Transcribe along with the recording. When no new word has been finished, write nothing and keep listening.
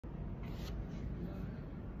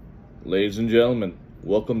Ladies and gentlemen,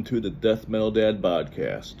 welcome to the Death Metal Dad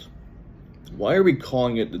Bodcast. Why are we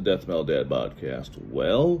calling it the Death Metal Dad Bodcast?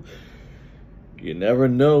 Well, you never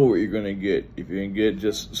know what you're going to get. If you're going to get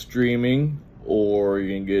just streaming, or you're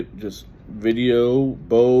going to get just video,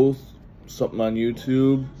 both, something on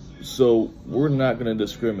YouTube. So we're not going to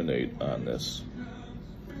discriminate on this.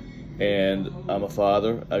 And I'm a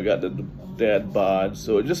father. I got the dad bod,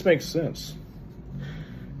 so it just makes sense.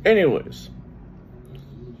 Anyways,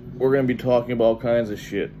 we're going to be talking about all kinds of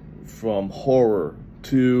shit, from horror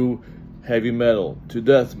to heavy metal to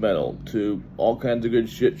death metal to all kinds of good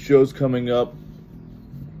shit, shows coming up,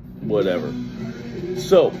 whatever.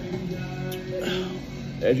 So,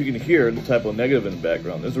 as you can hear, the type of negative in the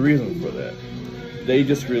background, there's a reason for that. They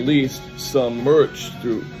just released some merch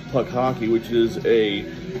through Puck Hcky, which is a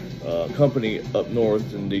company up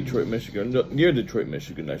north in Detroit, Michigan, near Detroit,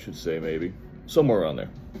 Michigan, I should say, maybe. Somewhere around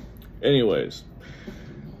there. Anyways,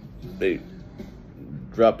 they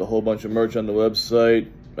dropped a whole bunch of merch on the website.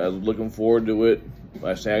 I was looking forward to it.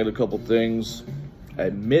 I snagged a couple things. I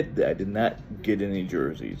admit that I did not get any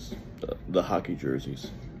jerseys, the hockey jerseys.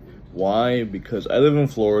 Why? Because I live in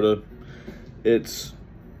Florida. It's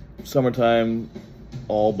summertime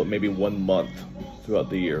all but maybe 1 month throughout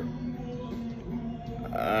the year.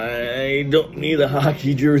 I don't need a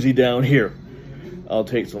hockey jersey down here. I'll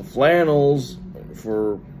take some flannels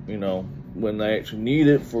for, you know, when I actually need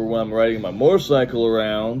it, for when I'm riding my motorcycle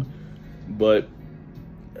around, but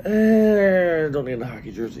I don't need a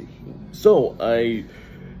hockey jersey. So I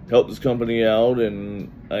helped this company out, and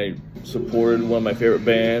I supported one of my favorite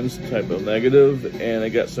bands, Type of Negative, and I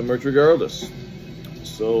got some merch regardless.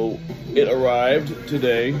 So it arrived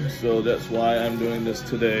today, so that's why I'm doing this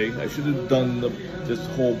today. I should have done this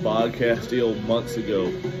whole podcast deal months ago,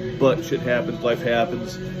 but shit happens, life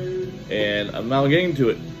happens, and I'm now getting to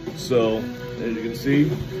it. So, as you can see, I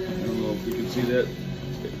don't know if you can see that,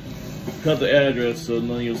 cut the address so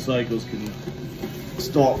none of you psychos can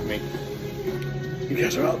stalk me. You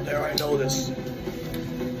guys are out there, I know this.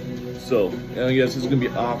 So, and I guess it's going to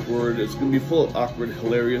be awkward. It's going to be full of awkward,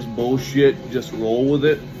 hilarious bullshit. Just roll with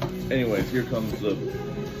it. Anyways, here comes the...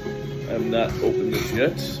 I have not opened this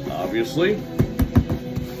yet, obviously.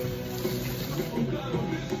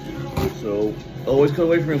 So, always cut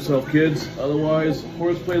away from yourself, kids. Otherwise,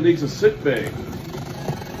 horseplay league's a sick bay.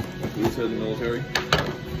 Like we said in the military.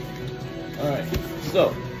 Alright,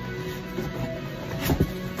 so...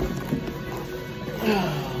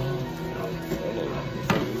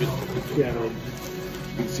 Yeah, you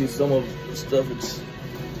can see some of the stuff. It's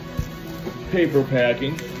paper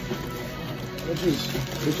packing, which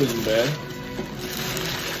isn't bad.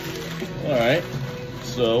 All right,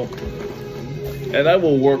 so, and I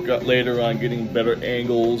will work out later on getting better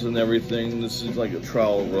angles and everything. This is like a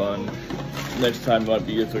trial run. Next time I might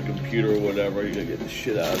be with a computer or whatever. You gotta get the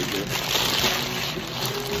shit out of here.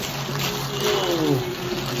 I'm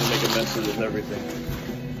gonna make a mess of this everything.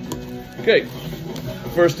 Okay.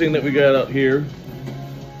 First thing that we got out here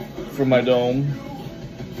for my dome,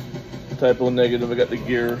 Type of Negative, I got the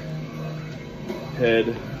gear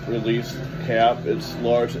head release cap. It's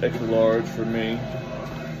large, extra large for me.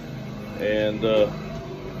 And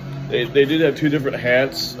they did have two different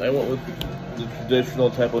hats. I went with the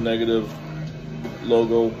traditional Type of Negative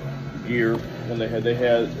logo gear. When they had the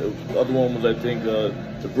other one was, I think, the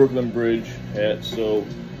Brooklyn Bridge hat. So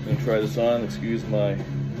I'm gonna try this on. Excuse my...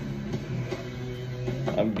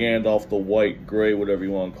 I'm Gandalf the white, gray, whatever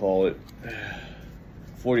you want to call it.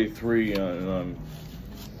 43, and I'm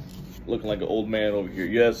looking like an old man over here.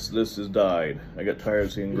 Yes, this is dyed. I got tired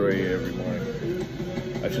of seeing gray every morning.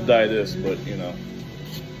 I should dye this, but you know.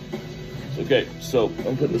 Okay, so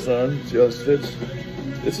I'm putting this on. See how this fits?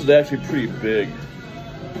 This is actually pretty big.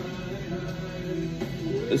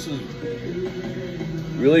 This is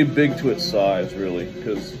really big to its size, really,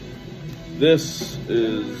 because this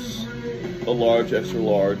is a large, extra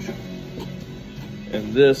large,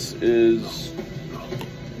 and this is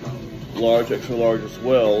large, extra large as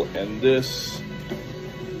well, and this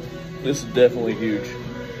is definitely huge.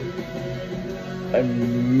 I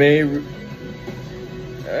don't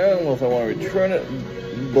know if I want to return it,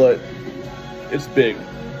 but it's big.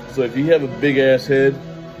 So if you have a big ass head,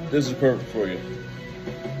 this is perfect for you.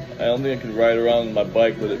 I don't think I could ride around on my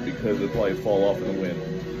bike with it because it'll probably fall off in the wind.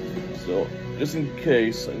 So just in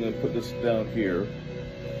case, I'm going to put this down here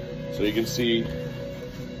so you can see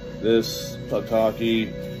this Puck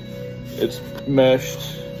Hcky. It's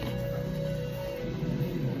meshed,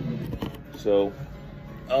 so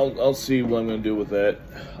I'll see what I'm going to do with that.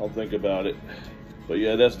 I'll think about it. But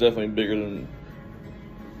yeah, that's definitely bigger than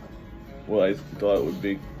what I thought it would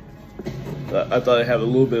be. I thought I'd have a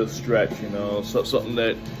little bit of stretch, you know, something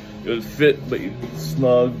that it would fit, but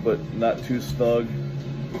snug, but not too snug.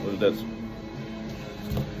 That's,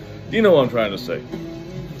 you know what I'm trying to say.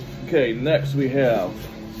 Okay, next we have,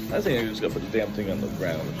 I think I just gotta put the damn thing on the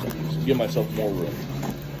ground or something, just give myself more room.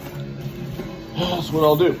 That's what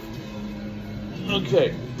I'll do.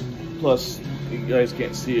 Okay, plus you guys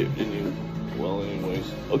can't see it well anyways.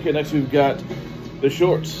 Okay, next we've got the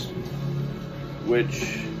shorts,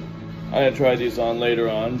 which I'm gonna try these on later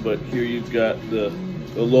on, but here you've got the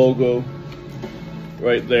logo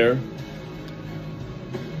right there.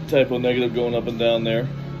 Typo negative going up and down there,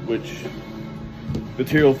 which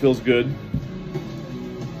material feels good.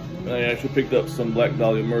 I actually picked up some Black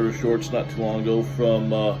Dahlia Murder shorts not too long ago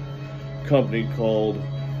from a company called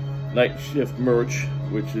Night Shift Merch,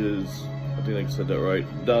 which is, I think I said that right,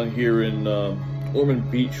 down here in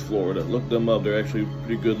Ormond Beach, Florida. Look them up, they're actually a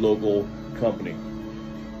pretty good local company.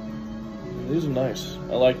 These are nice,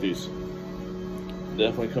 I like these.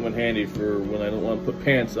 Definitely come in handy for when I don't want to put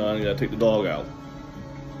pants on and I gotta take the dog out.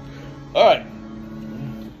 Alright.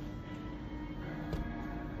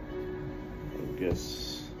 I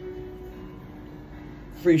guess.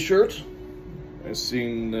 Free shirt. I've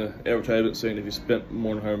seen the advertisement saying if you spent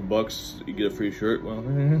more than $100, you get a free shirt. Well,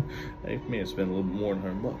 I may have spent a little bit more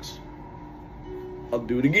than $100. I'll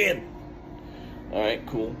do it again. Alright,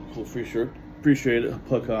 cool. Cool free shirt. Appreciate it.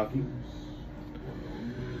 Puck Hcky.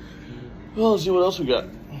 Well, let's see what else we got.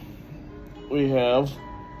 We have,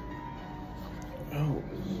 oh,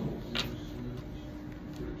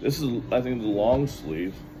 this is, I think, the long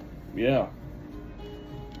sleeve. Yeah.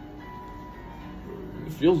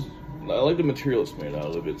 It feels, I like the material it's made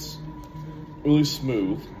out of. It's really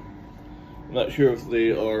smooth. I'm not sure if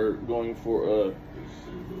they are going for a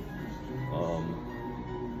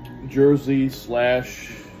jersey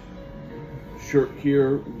slash shirt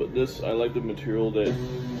here, but this, I like the material that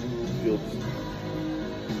feels.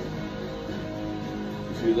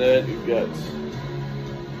 See that? You've got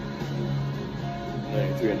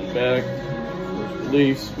 93 on the back. There's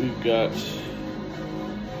release. We've got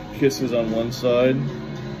kisses on one side.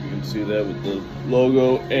 You can see that with the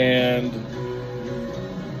logo and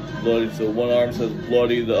bloody. So one arm says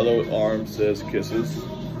bloody, the other arm says kisses.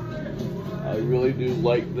 I really do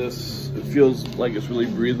like this. It feels like it's really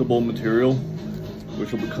breathable material,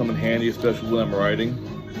 which will come in handy, especially when I'm riding.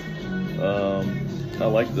 I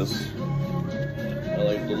like this. I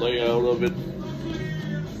like the layout of it.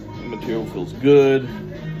 The material feels good.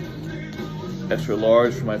 Extra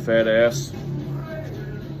large for my fat ass.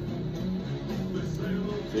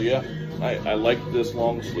 So yeah, I like this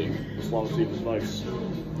long sleeve. This long sleeve is nice.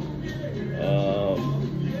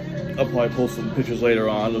 I'll probably post some pictures later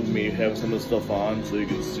on of me having some of the stuff on so you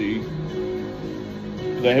can see.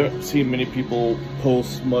 Because I haven't seen many people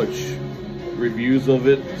post much reviews of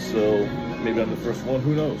it, so maybe I'm the first one,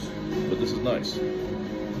 who knows? But this is nice.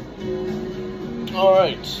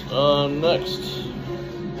 Alright, next.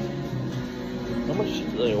 How much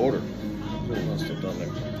did I order? There's a lot of stuff down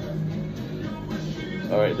there.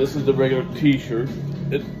 Alright, this is the regular t-shirt.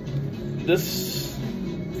 This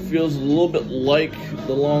feels a little bit like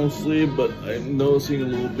the long sleeve, but I'm noticing a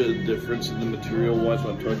little bit of difference in the material once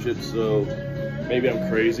I touch it, so maybe I'm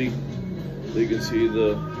crazy. So you can see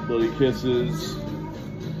the bloody kisses.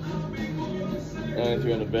 And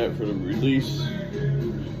here on the back for the release.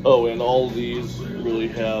 Oh, and all of these really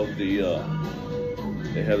have the,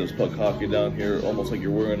 they have this Puck Hcky down here, almost like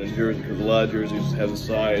you're wearing a jersey, because a lot of jerseys have the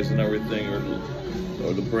size and everything, or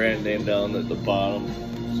the brand name down at the bottom.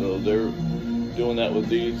 So they're doing that with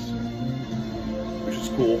these, which is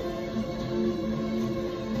cool.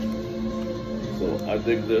 So I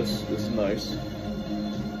dig this. This is nice.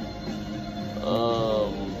 I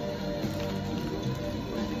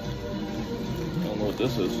don't know what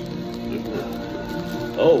this is.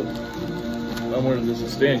 Oh, I'm wondering if this is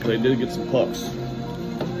a stand, because I did get some pucks.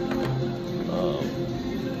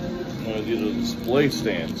 These are display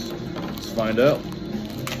stands. Let's find out.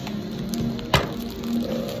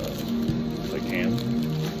 If I can.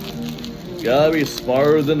 Gotta be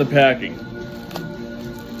smarter than the packing.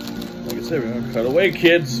 Like I said, we're gonna cut away,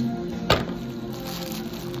 kids. I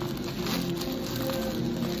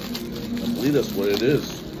believe that's what it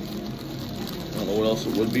is. I don't know what else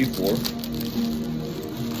it would be for.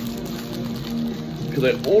 Because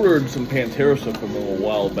I ordered some Pantera stuff from them a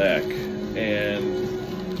while back, and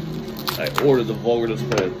I ordered the Vulgar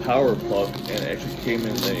Display Power Puck, and it actually came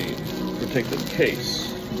in a protective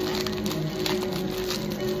case.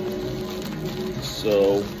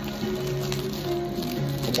 So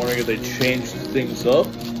I'm wondering if they changed things up,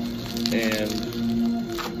 and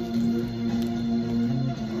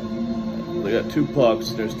I got 2 pucks.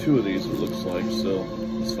 There's 2 of these, it looks like. So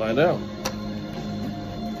let's find out.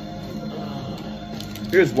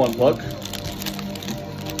 Here's 1 puck.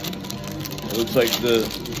 It looks like the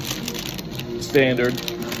standard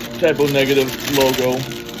typo negative logo.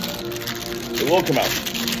 It will come out.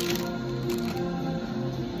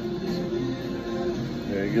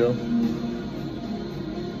 There you go.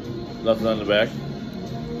 Nothing on the back.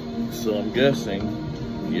 So I'm guessing,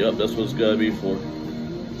 yep, that's what it's gotta be for.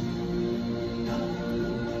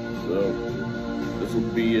 So this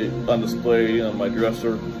will be on display on my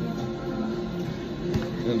dresser.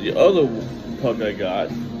 And the other puck I got,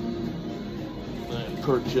 I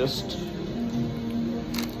purchased.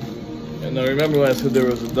 And I remember when I said there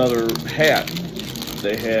was another hat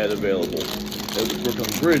they had available. It was a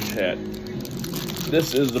Brooklyn Bridge hat.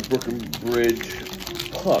 This is the Brooklyn Bridge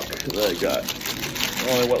puck that I got. I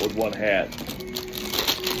only went with 1 hat.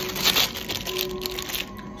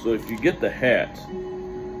 So if you get the hat,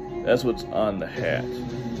 that's what's on the hat.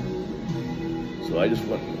 So I just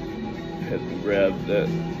went ahead and grabbed that.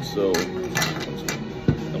 So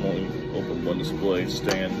I'm only open 1 display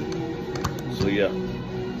stand. So yeah,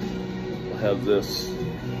 I'll have this.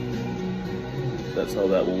 That's how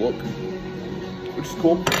that will look, which is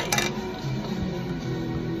cool.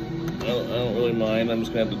 I don't really mind. I'm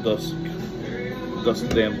just gonna have to dust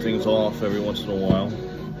the damn things off every once in a while.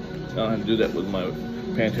 I don't have to do that with my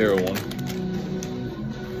Pantera one.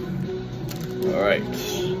 Alright.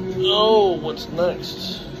 Oh, what's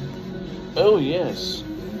next? Oh, yes.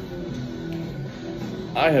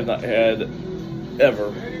 I have not had,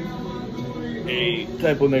 ever, a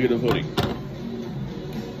typo negative hoodie.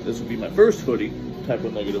 This would be my first hoodie, typo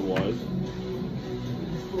negative wise.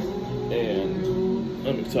 And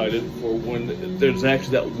I'm excited for when there's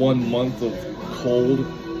actually that 1 month of cold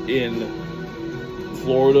in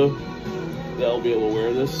Florida that I'll be able to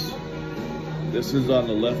wear this. This is on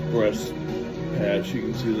the left breast patch. You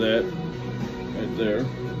can see that right there.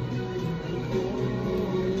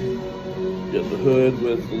 Get the hood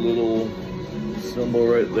with the little symbol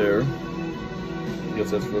right there. I guess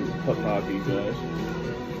that's for the Puck Hcky guys.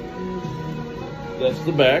 That's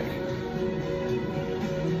the back.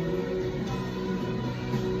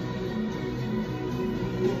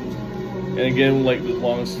 And again, like the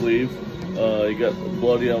long sleeve, you got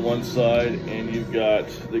bloody on one side and you've got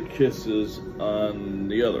the kisses on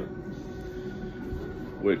the other,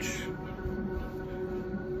 which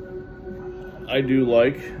I do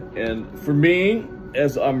like. And for me,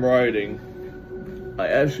 as I'm riding, I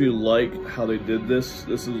actually like how they did this.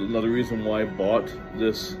 This is another reason why I bought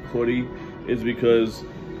this hoodie, is because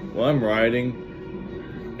when I'm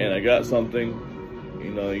riding and I got something, you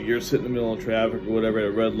know, you're sitting in the middle of traffic or whatever at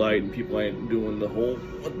a red light and people ain't doing the whole,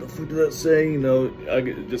 what the fuck did that say? You know, I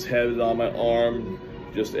just have it on my arm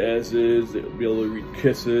just as is. It'll be able to read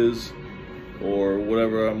kisses or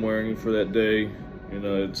whatever I'm wearing for that day. You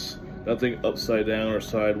know, it's nothing upside down or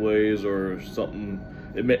sideways or something.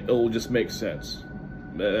 It'll just make sense.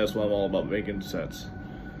 That's what I'm all about, making sense.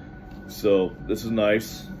 So this is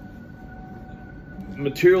nice. The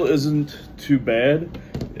material isn't too bad.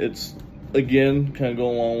 It's, again, kind of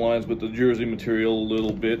going along lines with the jersey material a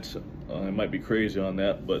little bit. I might be crazy on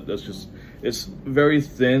that, but that's just, it's very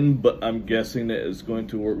thin, but I'm guessing that it's going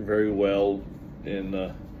to work very well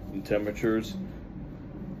in temperatures.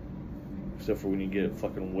 Except for when you get it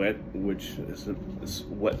fucking wet, which is it's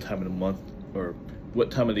wet time of the month, or wet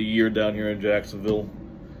time of the year down here in Jacksonville,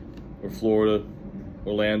 or Florida,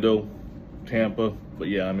 Orlando, Tampa. But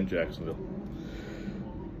yeah, I'm in Jacksonville.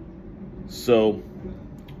 So,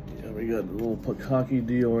 yeah, we got the little Puck Hcky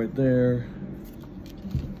deal right there.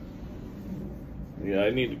 Yeah, I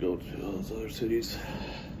need to go to those other cities.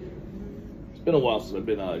 It's been a while since I've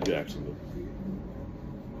been out of Jacksonville.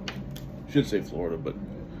 Should say Florida, but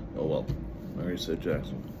oh well. I already said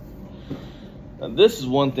Jacksonville. And this is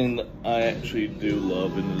one thing that I actually do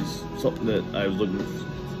love, and is something that I was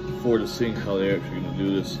looking forward to seeing how they're actually going to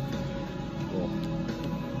do this. Well,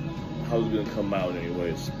 how it's going to come out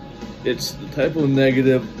anyways. It's the typo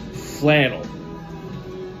negative flannel.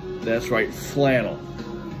 That's right, flannel.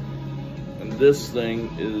 And this thing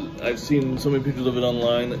is, I've seen so many pictures of it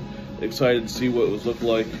online. Excited to see what it would look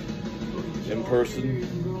like in person.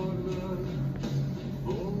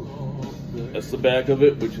 That's the back of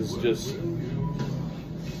it, which is just,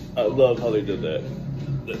 I love how they did that.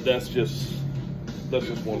 That's just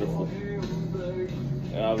wonderful.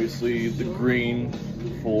 And obviously the green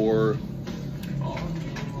for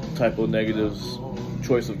typo negative's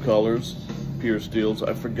choice of colors, pure steels.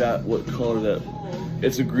 I forgot what color that.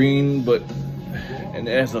 It's a green, but, and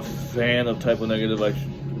as a fan of typo negative,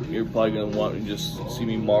 you're probably gonna want to just see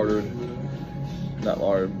me martyred not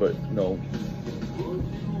hard, but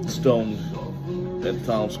stone at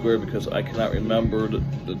Town Square, because I cannot remember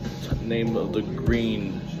the name of the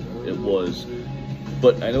green it was.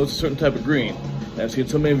 But I know it's a certain type of green. And I've seen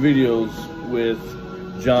so many videos with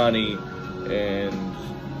Johnny, and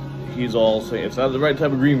he's all saying it's not the right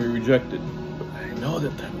type of green, we reject it. But I know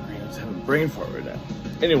that type of green. I just having a brain fart right now.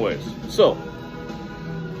 Anyways, so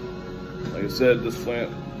like I said, this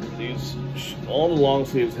all the long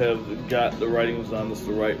sleeves have got the writings on this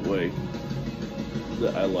the right way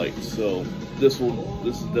that I like. So this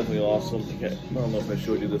is definitely awesome. I don't know if I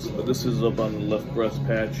showed you this, but this is up on the left breast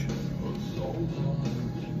patch.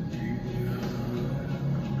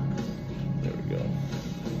 There we go.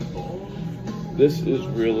 This is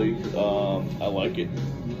really, I like it.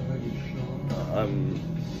 I'm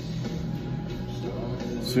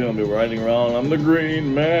soon I'll be riding around on the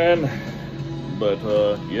green, man. But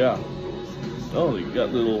yeah. Oh, you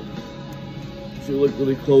got little. If you look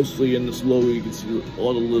really closely in this logo, you can see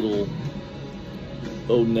all the little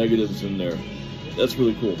O negatives in there. That's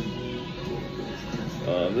really cool.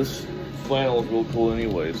 This flannel is real cool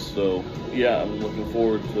anyways, so yeah, I'm looking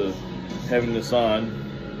forward to having this on.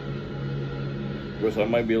 Of course, I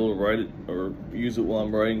might be able to ride it or use it while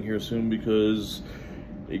I'm riding here soon, because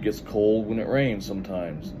it gets cold when it rains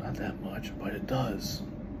sometimes. Not that much, but it does.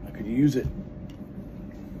 I could use it.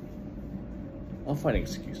 I'll find an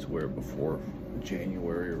excuse to wear it before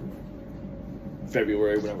January or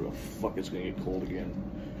February, whenever the fuck it's gonna get cold again.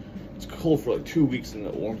 It's cold for like 2 weeks and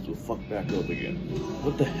it warms the fuck back up again.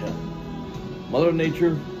 What the hell? Mother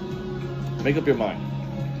Nature, make up your mind.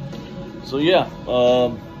 So yeah,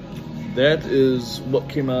 that is what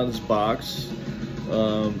came out of this box.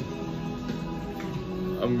 I'm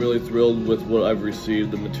really thrilled with what I've received.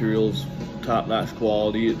 The material's top-notch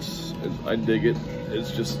quality. I dig it.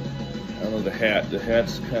 It's just, I don't know, the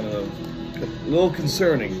hat's kind of a little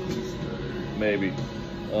concerning, maybe.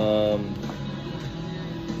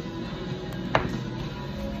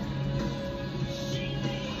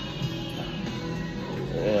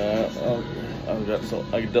 Yeah,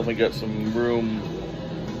 I definitely got some room,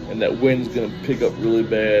 and that wind's gonna pick up really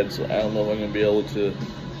bad, so I don't know if I'm gonna be able to,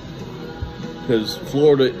 because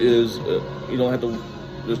Florida is, you don't have to,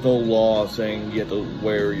 there's no law saying you have to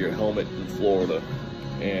wear your helmet in Florida.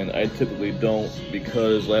 And I typically don't,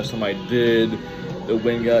 because last time I did, the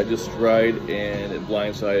wind got just right and it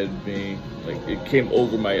blindsided me. Like, it came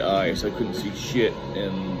over my eyes, so I couldn't see shit.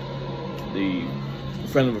 And the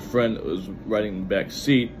friend of a friend that was riding in the back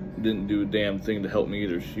seat didn't do a damn thing to help me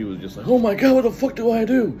either. She was just like, oh my god, what the fuck do I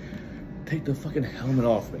do? Take the fucking helmet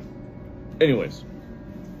off me. Anyways.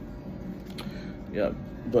 Yeah,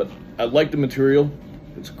 but I like the material.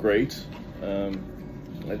 It's great. I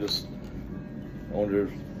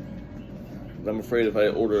wonder, I'm afraid if I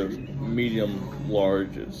order medium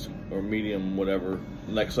large or medium whatever,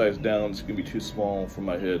 next size down, it's gonna be too small for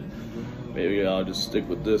my head. Maybe I'll just stick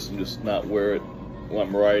with this and just not wear it while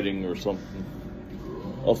I'm riding or something.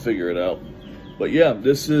 I'll figure it out. But yeah,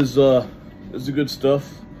 this is good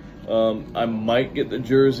stuff. I might get the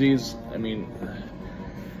jerseys. I mean,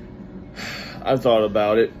 I've thought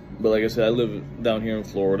about it, but like I said, I live down here in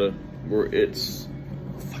Florida where it's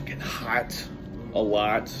fucking hot a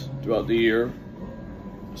lot throughout the year.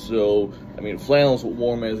 So, I mean, flannel's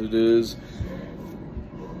warm as it is.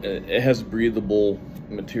 It has breathable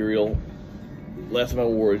material. Last time I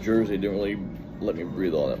wore a jersey, it didn't really let me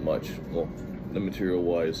breathe all that much, well, the material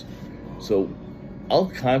wise. So, I'll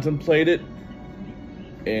contemplate it,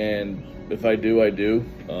 and if I do, I do.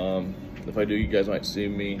 If I do, you guys might see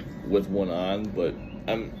me with one on, but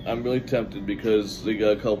I'm really tempted because they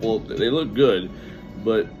got a couple, they look good,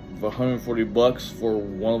 but for 140 bucks for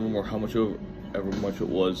one of them, or how much ever much it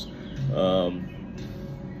was,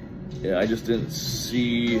 yeah, I just didn't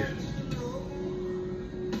see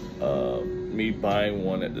me buying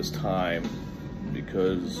one at this time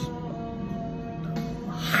because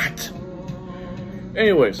hot.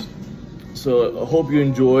 Anyways, so I hope you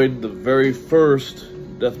enjoyed the very first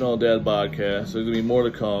Death Metal Dad podcast. There's gonna be more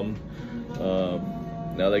to come.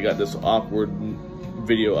 Now they got this awkward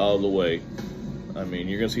video out of the way. I mean,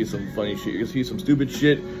 you're gonna see some funny shit. You're gonna see some stupid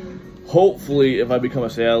shit. Hopefully, if I become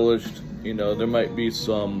established, you know, there might be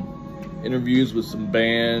some interviews with some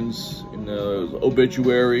bands. You know,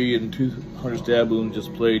 Obituary and 200 Stab Wounds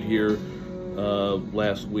just played here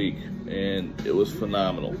last week, and it was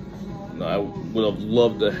phenomenal. You know, I would have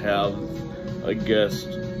loved to have a guest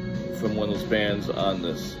from one of those bands on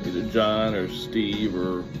this, either John or Steve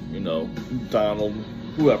or, you know, Donald,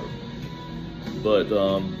 whoever. But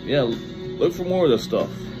yeah, look for more of this stuff.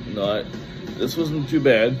 You know, this wasn't too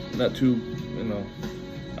bad, not too, you know,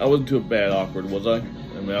 I wasn't too bad awkward, was I?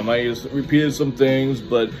 I mean, I might have repeated some things,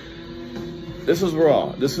 but this is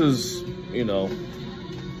raw. This is, you know,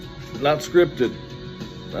 not scripted.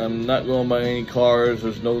 I'm not going by any cards.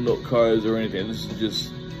 There's no note cards or anything. This is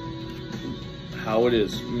just how it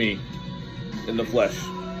is, me, in the flesh.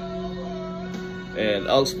 And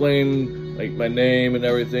I'll explain, like, my name and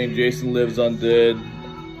everything. Jason Lives Undead.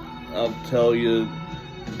 I'll tell you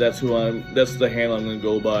that's who that's the handle I'm gonna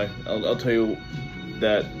go by. I'll tell you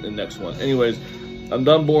that in the next one. Anyways, I'm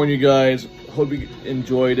done boring you guys. Hope you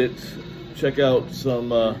enjoyed it. Check out some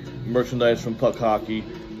merchandise from Puck Hcky.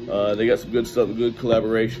 They got some good stuff, good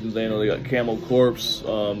collaborations. They know they got Camel Corpse,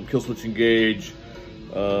 Kill Switch Engage,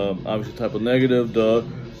 obviously Type of Negative, duh.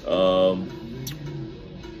 I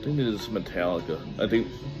think it is Metallica. I think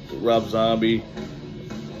Rob Zombie.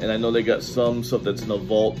 And I know they got some stuff that's in the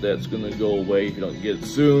vault that's going to go away if you don't get it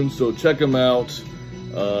soon. So check them out.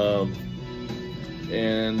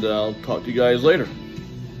 And I'll talk to you guys later.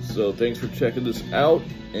 So thanks for checking this out,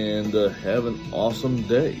 and have an awesome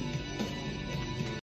day.